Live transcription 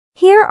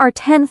Here are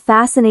 10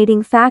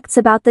 fascinating facts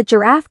about the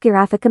giraffe.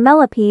 Giraffe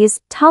camelopes,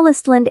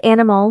 tallest land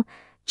animal.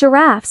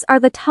 Giraffes are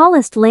the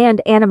tallest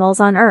land animals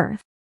on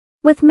Earth,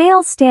 with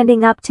males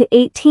standing up to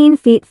 18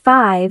 feet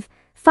 5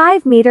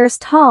 meters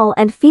tall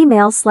and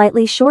females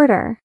slightly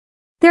shorter.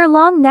 Their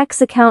long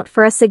necks account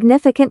for a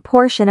significant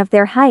portion of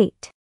their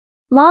height.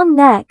 Long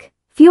neck,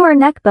 fewer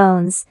neck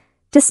bones,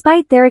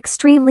 despite their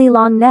extremely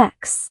long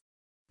necks.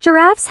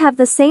 Giraffes have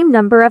the same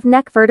number of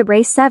neck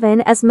vertebrae,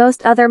 7, as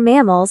most other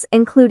mammals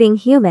including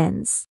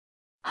humans.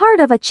 Heart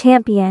of a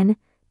champion,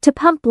 to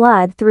pump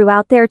blood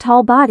throughout their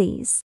tall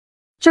bodies.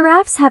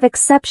 Giraffes have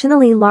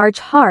exceptionally large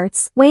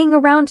hearts, weighing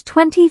around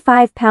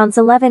 25 pounds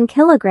 11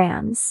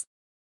 kilograms.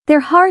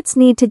 Their hearts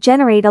need to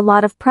generate a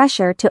lot of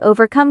pressure to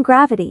overcome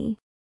gravity.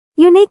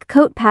 Unique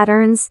coat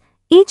patterns.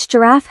 Each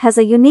giraffe has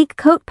a unique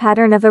coat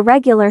pattern of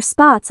irregular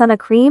spots on a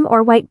cream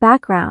or white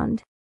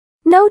background.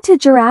 No two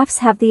giraffes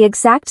have the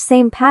exact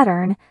same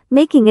pattern,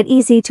 making it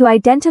easy to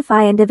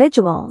identify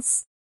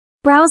individuals.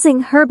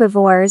 Browsing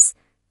herbivores.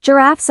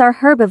 Giraffes are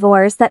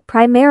herbivores that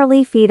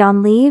primarily feed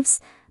on leaves,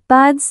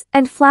 buds,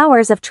 and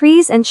flowers of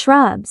trees and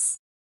shrubs.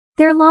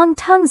 Their long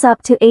tongues,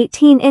 up to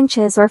 18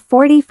 inches or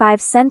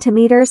 45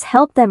 centimeters,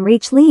 help them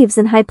reach leaves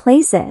in high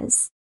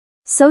places.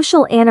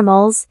 Social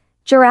animals.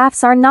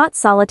 Giraffes are not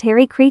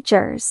solitary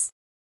creatures.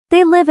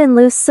 They live in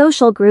loose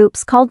social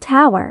groups called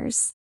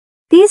towers.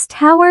 These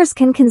towers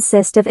can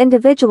consist of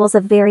individuals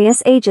of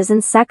various ages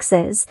and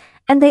sexes,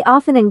 and they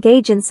often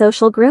engage in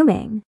social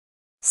grooming.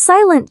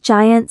 Silent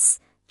giants.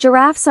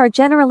 Giraffes are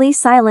generally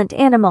silent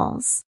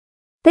animals.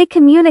 They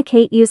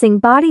communicate using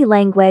body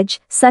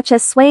language, such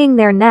as swaying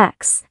their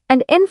necks,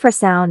 and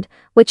infrasound,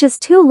 which is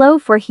too low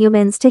for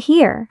humans to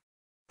hear.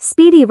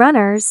 Speedy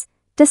runners.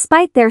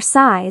 Despite their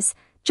size,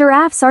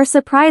 giraffes are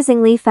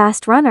surprisingly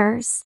fast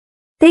runners.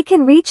 They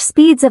can reach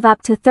speeds of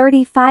up to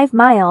 35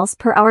 miles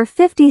per hour,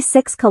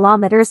 56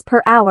 kilometers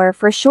per hour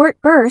for short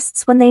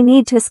bursts when they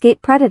need to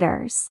escape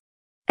predators.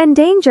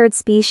 Endangered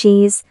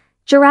species.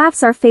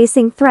 Giraffes are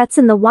facing threats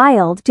in the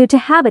wild due to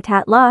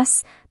habitat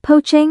loss,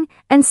 poaching,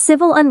 and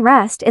civil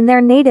unrest in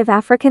their native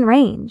African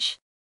range.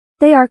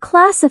 They are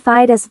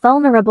classified as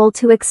vulnerable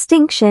to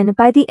extinction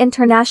by the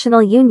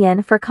International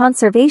Union for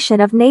Conservation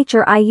of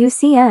Nature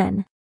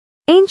 (IUCN).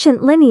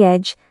 Ancient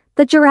lineage.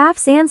 The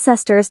giraffe's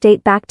ancestors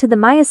date back to the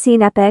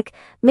Miocene epoch,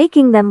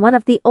 making them one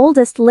of the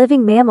oldest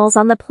living mammals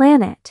on the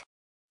planet.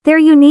 Their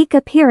unique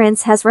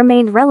appearance has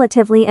remained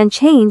relatively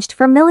unchanged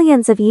for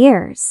millions of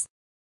years.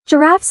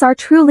 Giraffes are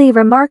truly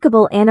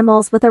remarkable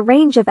animals with a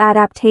range of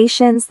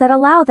adaptations that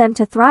allow them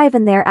to thrive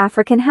in their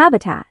African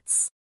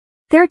habitats.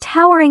 Their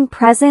towering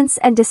presence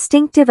and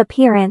distinctive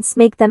appearance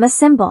make them a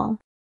symbol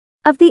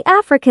of the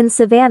African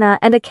savanna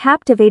and a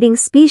captivating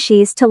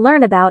species to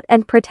learn about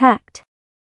and protect.